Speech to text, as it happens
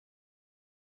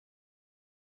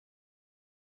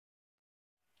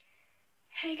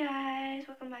Hey guys,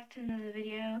 welcome back to another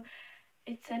video.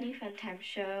 It's Sunny Fun Time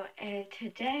Show, and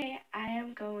today I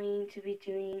am going to be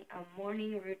doing a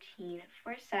morning routine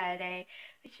for Saturday,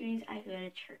 which means I go to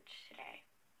church today.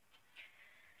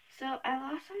 So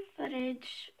I lost some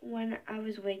footage when I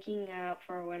was waking up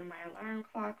for when my alarm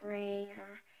clock rang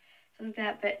or something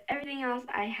like that, but everything else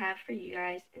I have for you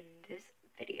guys in this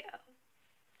video.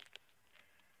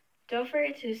 Don't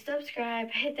forget to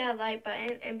subscribe, hit that like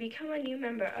button, and become a new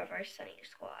member of our Sunny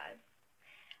Squad.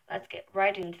 Let's get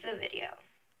right into the video.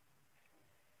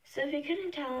 So if you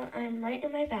couldn't tell, I'm right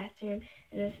in my bathroom,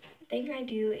 and the thing I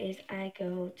do is I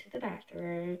go to the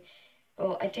bathroom,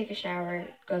 I take a shower,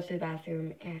 go to the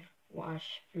bathroom, and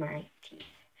wash my teeth.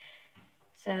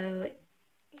 So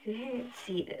you can't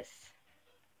see this.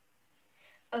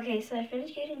 Okay, so I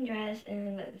finished getting dressed,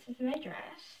 and this is my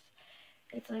dress.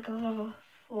 It's like a little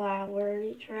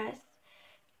flowery dress,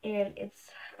 and it's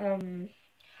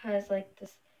has like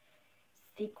this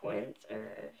sequence,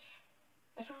 or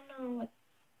I don't know what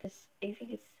this, I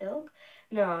think it's silk?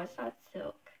 No, it's not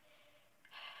silk.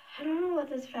 I don't know what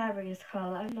this fabric is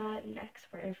called. I'm not an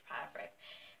expert in fabric.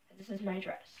 But this is my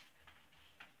dress.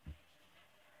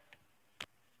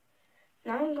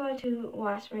 Now I'm going to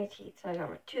wash my teeth. So I got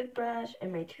my toothbrush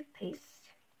and my toothpaste.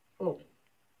 Oh.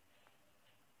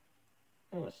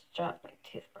 I almost dropped my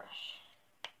toothbrush.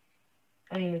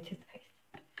 I mean my toothpaste.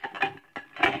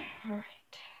 Alright.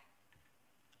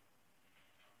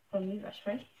 Let me brush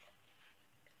my teeth.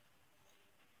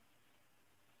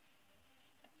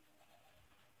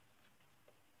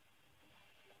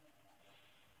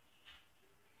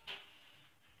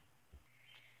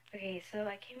 Okay, so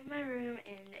I came in my room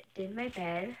and did my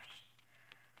bed.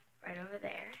 Right over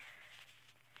there.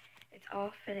 It's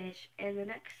all finished, and the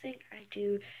next thing I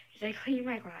do is I clean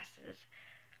my glasses.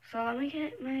 So let me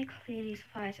get my cleaning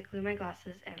supplies to clean my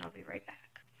glasses, and I'll be right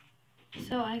back.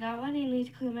 So I got what I need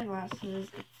to clean my glasses.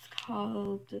 It's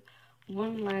called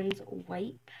One Lens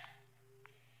Wipe.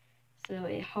 So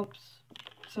it helps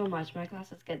so much. My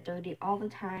glasses get dirty all the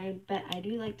time, but I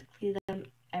do like to clean them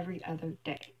every other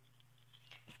day.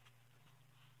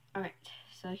 Alright,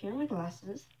 so here are my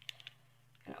glasses.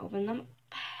 I'm gonna open them up.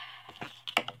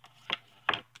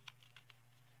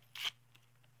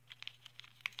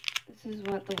 This is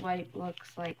what the wipe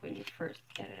looks like when you first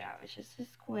get it out. It's just a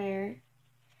square,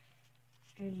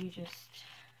 and you just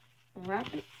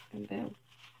wrap it, and boom.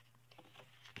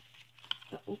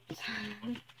 Oops.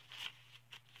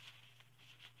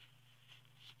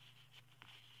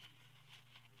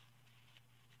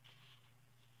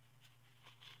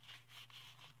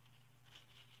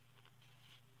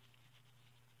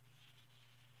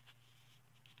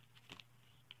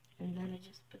 And then I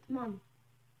just put them on.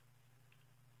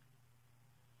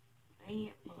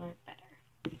 Way more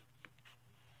better.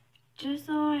 Just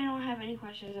so I don't have any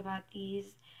questions about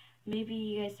these, maybe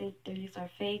you guys think these are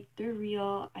fake, they're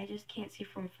real. I just can't see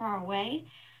from far away,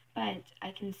 but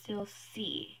I can still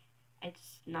see.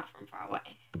 It's not from far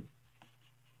away.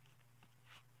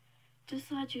 Just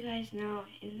to let you guys know,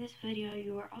 in this video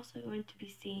you are also going to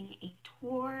be seeing a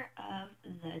tour of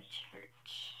the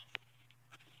church.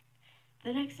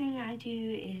 The next thing I do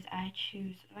is I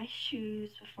choose my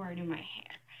shoes before I do my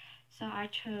hair. So I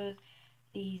chose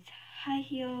these high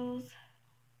heels,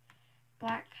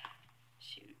 black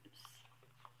shoes.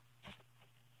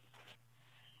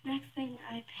 Next thing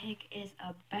I pick is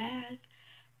a bag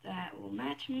that will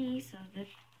match me, so this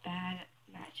bag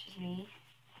matches me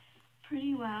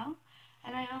pretty well.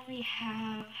 And I only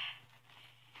have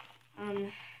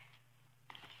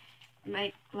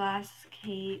my glasses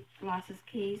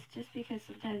case, just because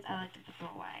sometimes I like to put them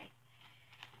away.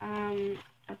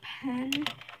 A pen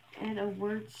and a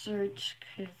word search,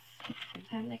 because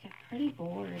sometimes I get pretty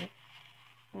bored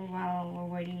while we're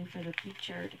waiting for the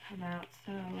picture to come out,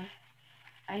 so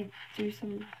I do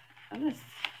some of this.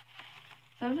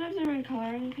 Sometimes I run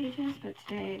coloring pages, but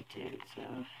today I didn't,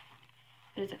 so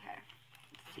it's okay.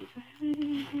 Let's see if I have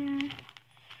anything in here.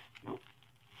 Nope.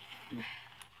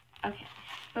 Okay,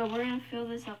 but we're going to fill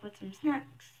this up with some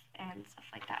snacks and stuff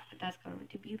like that, but that's going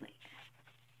to be later.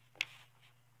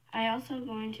 I also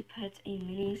going to put a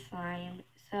mini slime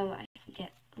so I can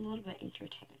get a little bit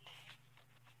entertained.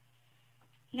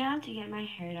 Now to get my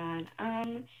hair done,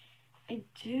 I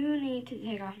do need to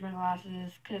take off my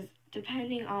glasses, because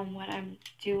depending on what I'm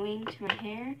doing to my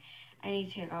hair, I need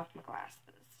to take off my glasses.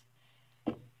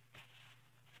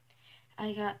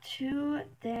 I got 2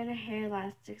 thin hair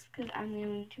elastics because I'm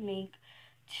going to make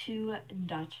 2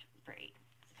 Dutch braids.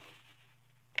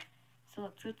 So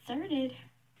let's get started.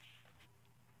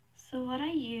 So what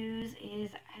I use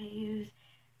is, I use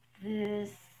this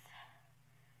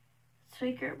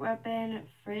Secret Weapon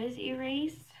Frizz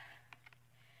Erase.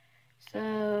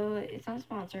 So it's not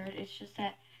sponsored. It's just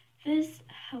that this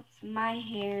helps my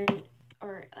hair,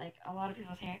 or like a lot of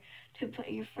people's hair, to put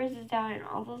your frizzes down, and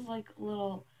all those like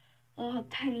little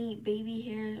tiny baby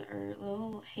hairs or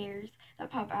little hairs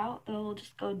that pop out, they'll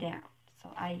just go down.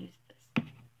 So I use this.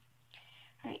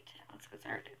 Alright, let's get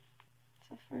started.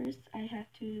 So first I have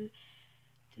to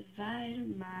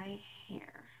divide my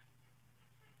hair.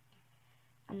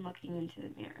 I'm looking into the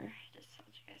mirror, just to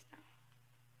let you guys know.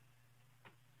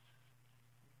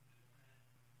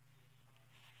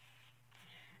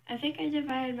 I think I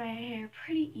divided my hair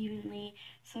pretty evenly,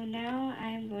 so now I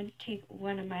am going to take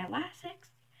one of my elastics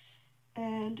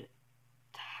and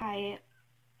tie it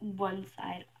one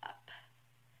side up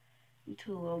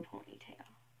into a little ponytail.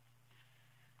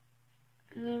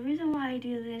 The reason why I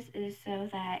do this is so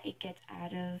that it gets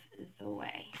out of the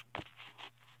way.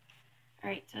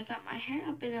 Alright, so I got my hair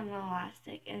up in an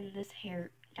elastic and this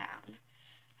hair down.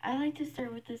 I like to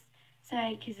start with this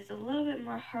side because it's a little bit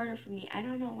more harder for me. I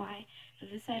don't know why,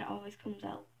 but this side always comes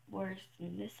out worse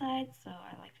than this side, so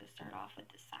I like to start off with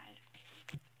this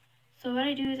side. So what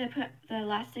I do is I put the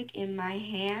elastic in my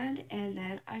hand and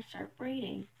then I start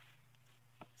braiding.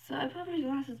 So I put my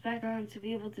glasses back on to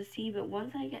be able to see, but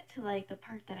once I get to like the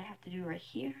part that I have to do right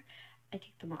here, I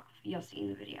take them off. You'll see in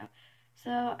the video. So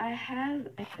I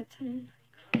put some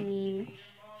cream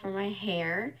for my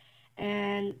hair,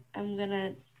 and I'm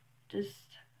gonna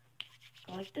just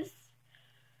go like this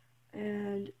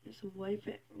and just wipe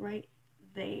it right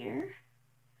there,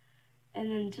 and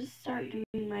then just start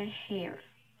doing my hair.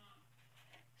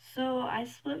 So I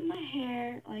split my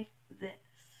hair like this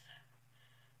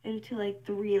into like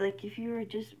 3, like if you were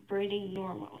just braiding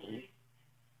normally.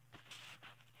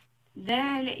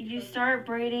 Then you start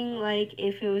braiding like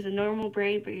if it was a normal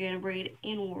braid, but you're going to braid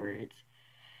inwards.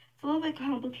 It's a little bit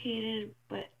complicated,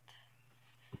 but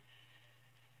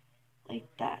like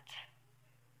that.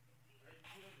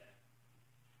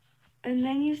 And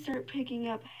then you start picking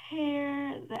up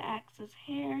hair, the excess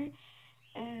hair,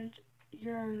 and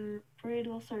your braid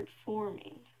will start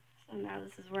forming. So now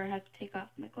this is where I have to take off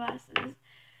my glasses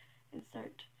and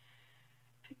start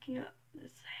picking up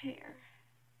this hair.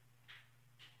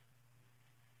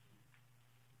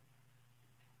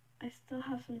 I still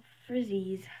have some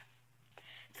frizzies.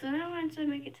 So now once I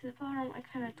make it to the bottom, I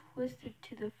kind of twist it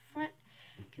to the front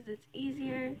because it's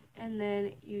easier, and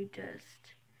then you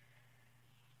just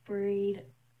braid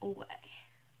away.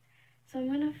 So I'm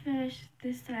going to finish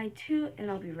this side too,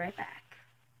 and I'll be right back.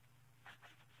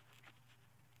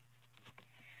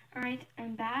 Alright,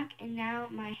 I'm back, and now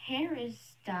my hair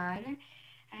is done.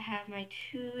 I have my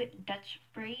 2 Dutch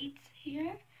braids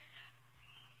here.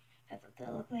 That's what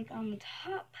they look like on the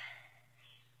top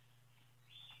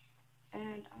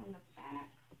and on the back.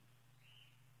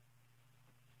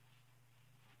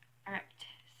 Alright,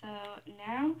 so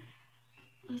now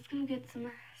let's go get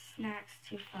some snacks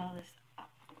to follow this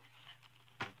up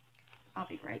with. I'll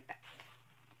be right back.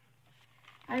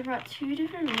 I brought 2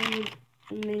 different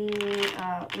mini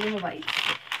little bites.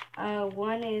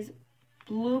 One is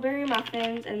blueberry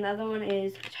muffins, and the other one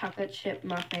is chocolate chip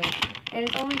muffin. And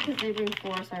it's only because they bring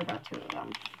 4, so I brought 2 of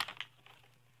them.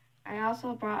 I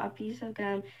also brought a piece of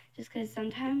gum, just because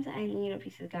sometimes I need a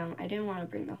piece of gum. I didn't want to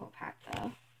bring the whole pack,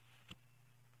 though.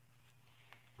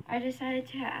 I decided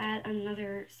to add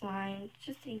another slime,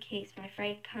 just in case my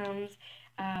friend comes.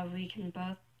 We can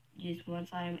both use one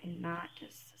slime and not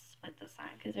just split the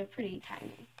slime, because they're pretty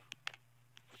tiny.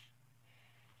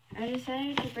 I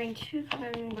decided to bring 2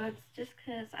 coloring books, just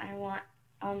because I want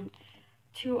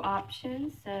 2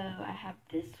 options. So I have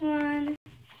this one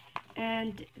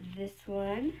and this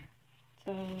one.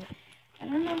 So I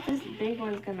don't know if this big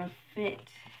one's gonna fit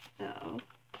though.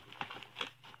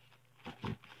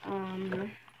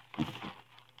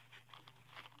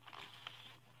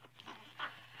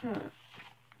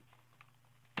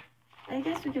 I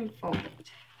guess we can fold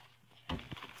it.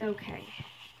 It's okay.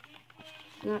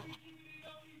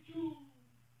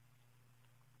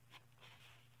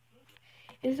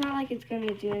 It's not like it's going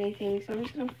to do anything, so I'm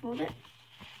just going to fold it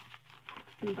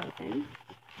in both ends.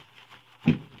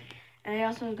 And I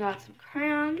also got some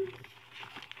crayons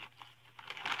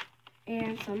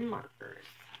and some markers.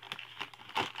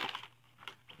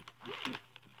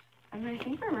 And I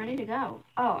think we're ready to go.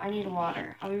 Oh, I need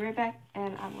water. I'll be right back,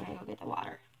 and I'm going to go get the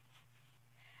water.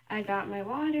 I got my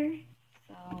water,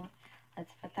 so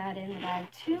let's put that in the bag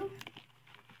too.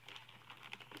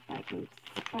 If I can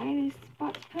find a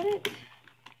spot to put it.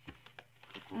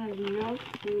 I have no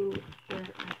clue where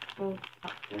both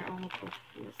up. They're all both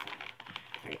on the side.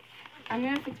 Alright, I'm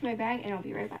gonna fix my bag and I'll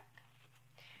be right back.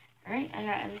 Alright, I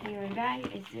got everything in my bag.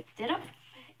 I zipped it up,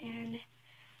 and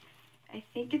I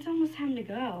think it's almost time to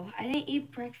go. I didn't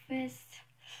eat breakfast.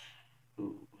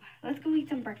 Ooh, let's go eat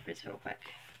some breakfast real quick.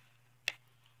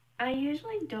 I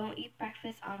usually don't eat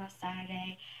breakfast on a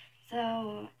Saturday,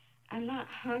 so I'm not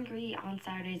hungry on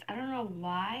Saturdays. I don't know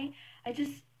why. I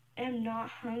just am not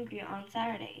hungry on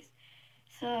Saturdays.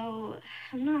 So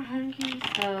I'm not hungry,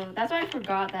 so that's why I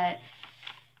forgot that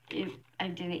I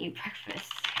didn't eat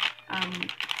breakfast.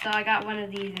 So I got one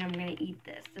of these and I'm gonna eat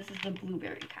this. This is the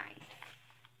blueberry kind.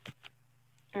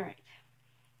 Alright.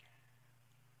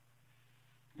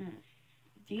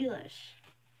 Delish.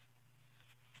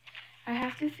 I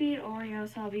have to feed Oreo,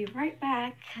 so I'll be right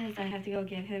back because I have to go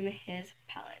give him his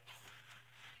pellets.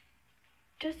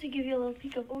 Just to give you a little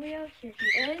peek of Oreo, here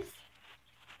he is.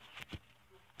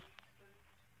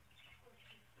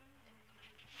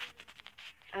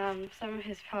 Some of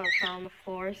his pellets are on the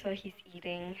floor, so he's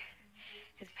eating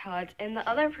his pellets. And the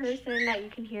other person that you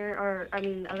can hear,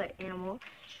 the other animal,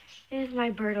 is my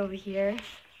bird over here.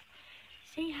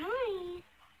 Say hi.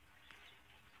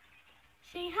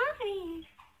 Say hi.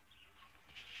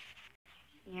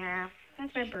 Yeah,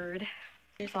 that's my bird.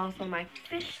 There's also my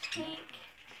fish tank.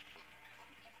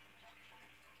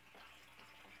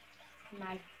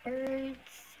 My birds,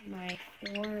 my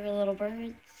 4 little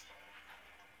birds.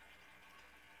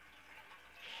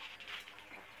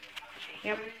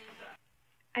 Yep.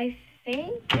 I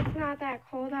think it's not that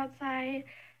cold outside,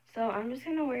 so I'm just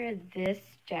gonna wear this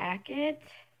jacket.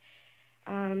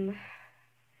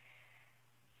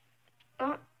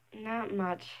 Not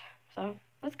much. So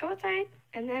let's go outside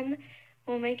and then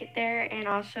we'll make it there and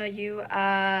I'll show you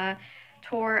a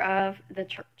tour of the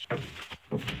church.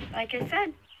 Like I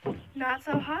said, not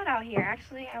so hot out here.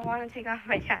 Actually, I want to take off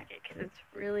my jacket because it's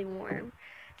really warm.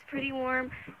 It's pretty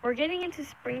warm. We're getting into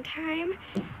springtime.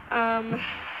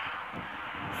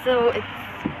 So it's,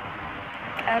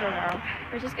 I don't know.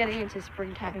 We're just getting into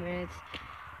springtime and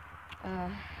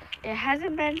it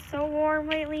hasn't been so warm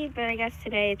lately, but I guess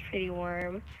today it's pretty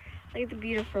warm. Look at the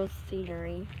beautiful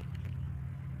scenery.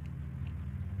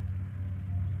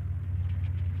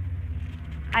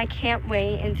 I can't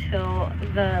wait until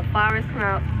the flowers come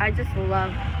out. I just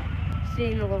love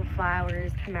seeing the little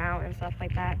flowers come out and stuff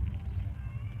like that.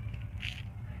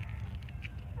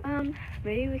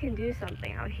 Maybe we can do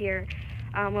something out here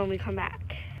when we come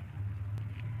back.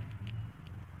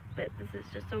 But this is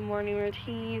just a morning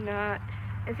routine,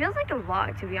 it feels like a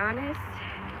vlog, to be honest.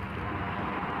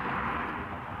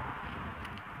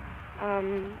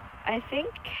 I think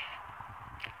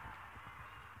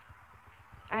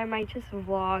I might just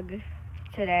vlog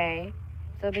today.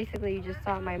 So basically you just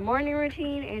saw my morning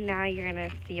routine and now you're gonna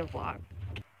see a vlog.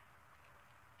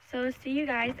 So see you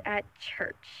guys at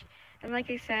church. And like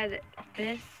I said,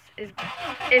 this is,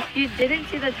 if you didn't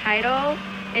see the title,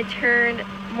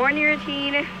 morning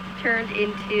routine turned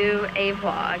into a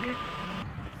vlog.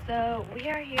 So we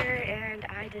are here and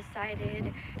I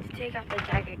decided to take off the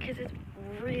jacket because it's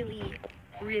really,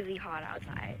 really hot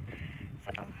outside.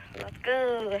 So let's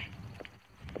go.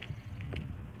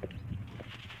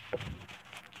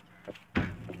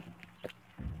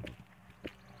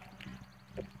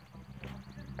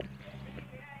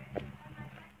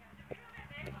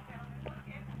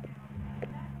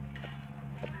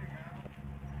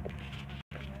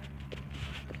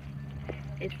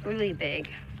 It's really big.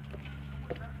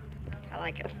 I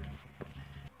like it.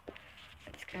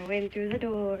 Let's go in through the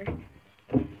door.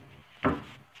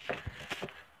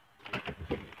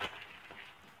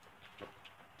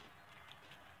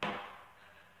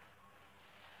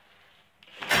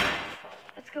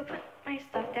 Let's go put my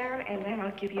stuff down and then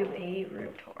I'll give you a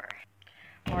room tour.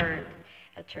 Or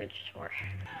a church tour.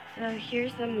 So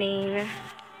here's the main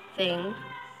thing.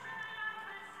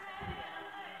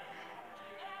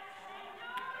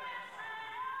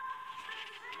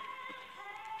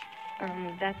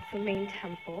 That's the main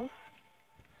temple.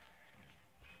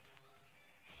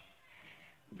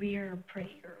 We are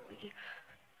pretty early.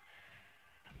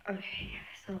 Okay,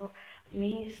 so let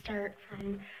me start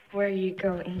from where you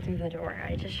go in through the door.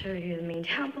 I just showed you the main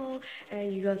temple,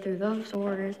 and you go through those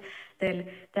doors, then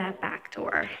that back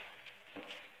door.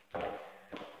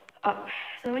 Oh,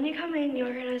 so when you come in,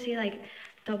 you're gonna see like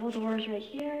double doors right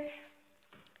here.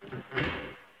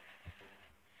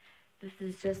 This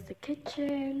is just the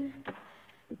kitchen.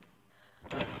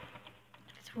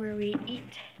 It's where we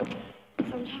eat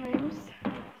sometimes.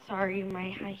 Sorry,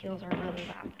 my high heels are really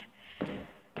loud.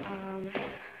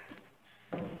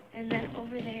 And then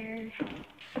over there,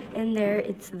 in there,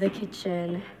 it's the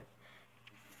kitchen,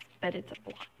 but it's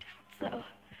blocked out.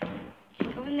 So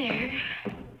you go in there.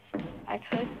 I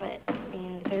could, but I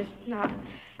mean, there's not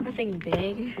nothing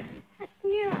big.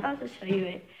 Yeah, I'll just show you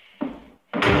it.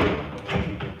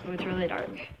 Oh, it's really dark.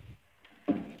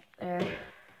 There.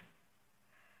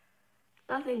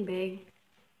 Nothing big.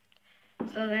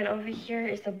 So then over here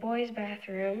is the boys'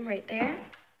 bathroom right there.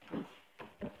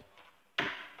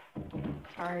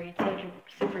 Sorry,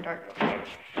 it's super dark over here.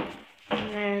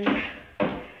 And then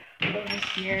over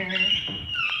here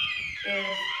is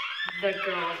the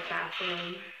girls'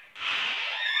 bathroom.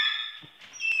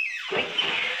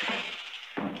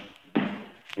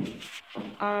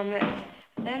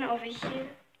 Then over here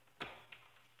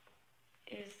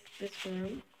is this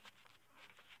room.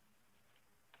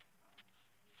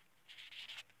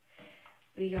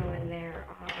 We go in there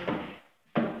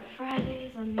on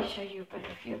Fridays. Let me show you a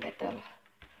better view of it though.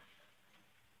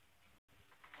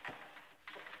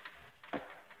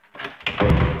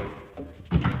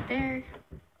 There.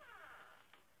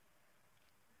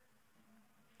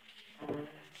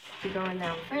 We go in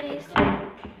there on Fridays.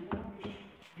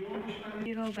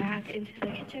 You go back into the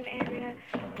kitchen area.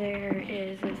 There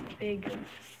is this big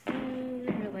scene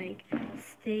or like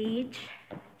stage.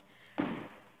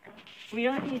 We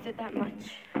don't use it that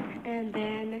much. And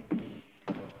then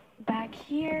back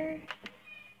here,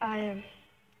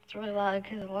 it's really loud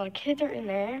because a lot of kids are in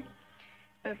there.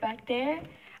 But back there,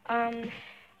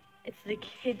 it's the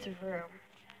kids' room.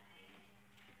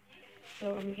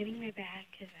 So I'm getting my bag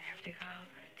because I have to go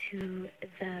to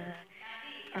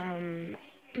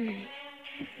the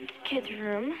kids'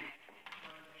 room.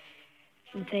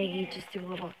 They just do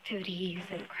little activities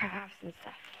and crafts and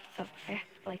stuff. So I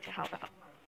like to help out.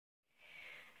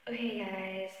 Okay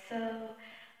guys, so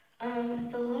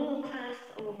the little class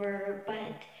is over,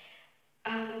 but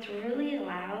it's really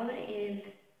loud in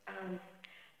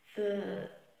the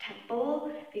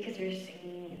temple because they're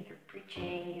singing and they're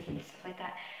preaching and stuff like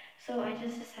that. So I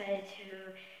just decided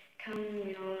to come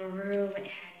in the room and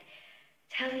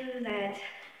tell you that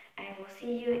I will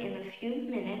see you in a few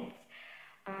minutes.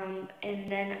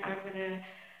 And then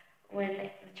when the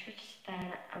church is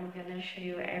done, I'm gonna show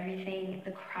you everything,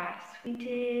 the crafts we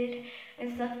did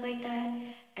and stuff like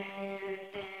that, and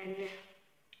then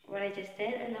what I just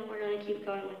did, and then we're gonna keep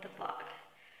going with the vlog.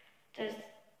 Just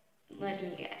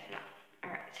letting you guys know.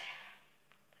 Alright,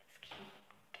 let's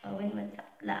keep going with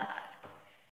the vlog.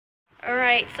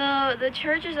 Alright, so the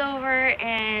church is over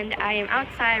and I am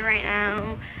outside right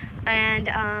now, and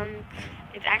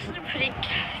it's actually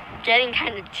getting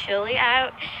kind of chilly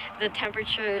out. The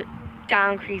temperature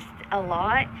increased a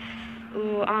lot.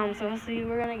 Ooh, so hopefully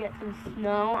we're gonna get some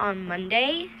snow on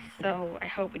Monday. So I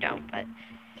hope we don't, but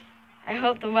I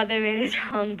hope the weatherman is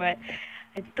wrong, but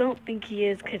I don't think he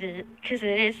is because it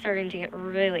is starting to get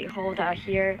really cold out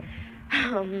here.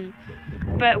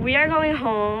 But we are going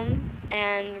home,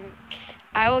 and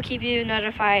I will keep you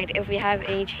notified if we have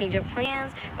any change of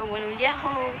plans. But when we get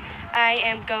home, I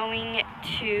am going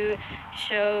to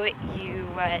show you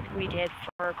what we did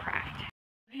for craft.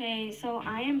 Okay, so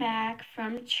I am back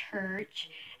from church,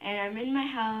 and I'm in my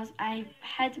house. I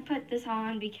had to put this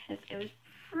on because it was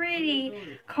pretty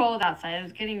cold outside. It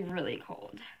was getting really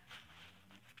cold.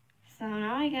 So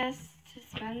now I guess to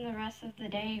spend the rest of the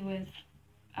day with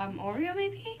Oreo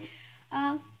maybe?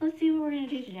 Let's see what we're gonna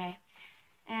do today.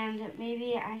 And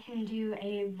maybe I can do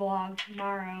a vlog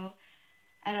tomorrow.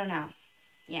 I don't know.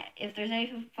 Yeah, if there's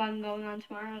anything fun going on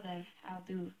tomorrow, then I'll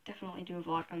definitely do a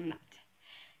vlog on that.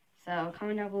 So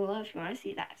comment down below if you want to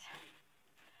see that.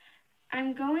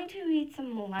 I'm going to eat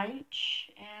some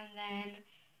lunch and then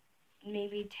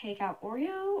maybe take out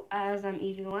Oreo as I'm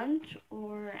eating lunch,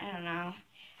 or I don't know.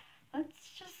 Let's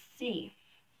just see.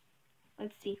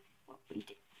 Let's see what we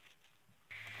do.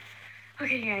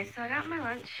 Okay guys, so I got my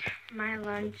lunch. My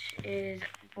lunch is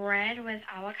bread with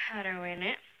avocado in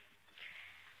it.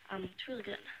 It's really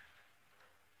good.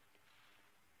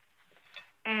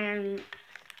 And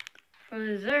for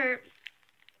dessert,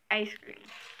 ice cream.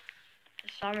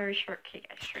 Strawberry shortcake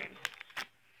ice cream.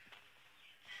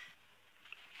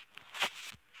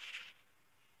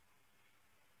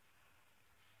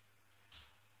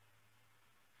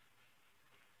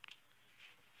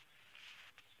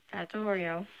 That's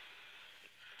Oreo.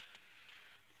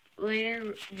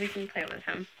 Later, we can play with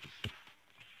him.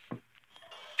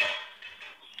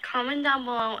 Comment down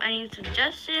below any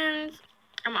suggestions.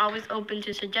 I'm always open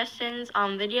to suggestions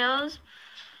on videos.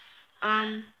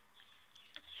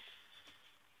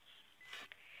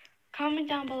 Comment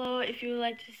down below if you would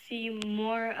like to see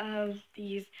more of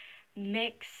these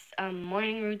mixed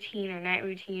morning routine or night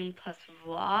routine plus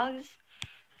vlogs.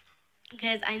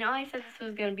 Because I know I said this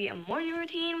was going to be a morning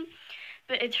routine,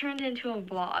 but it turned into a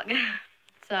vlog.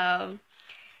 So,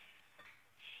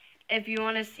 if you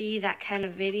want to see that kind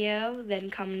of video,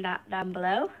 then comment down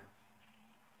below.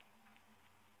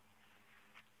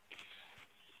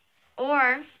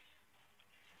 Or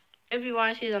if you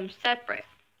want to see them separate,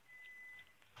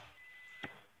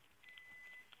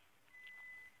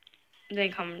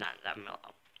 then comment down below.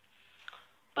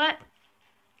 But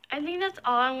I think that's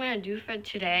all I'm going to do for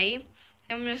today.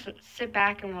 I'm going to sit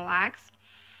back and relax.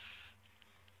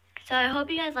 So I hope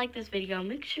you guys like this video.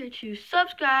 Make sure to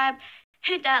subscribe,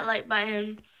 hit that like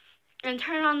button, and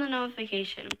turn on the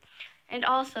notification. And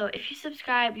also, if you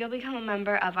subscribe, you'll become a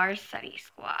member of our Sunny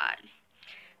Squad.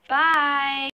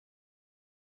 Bye!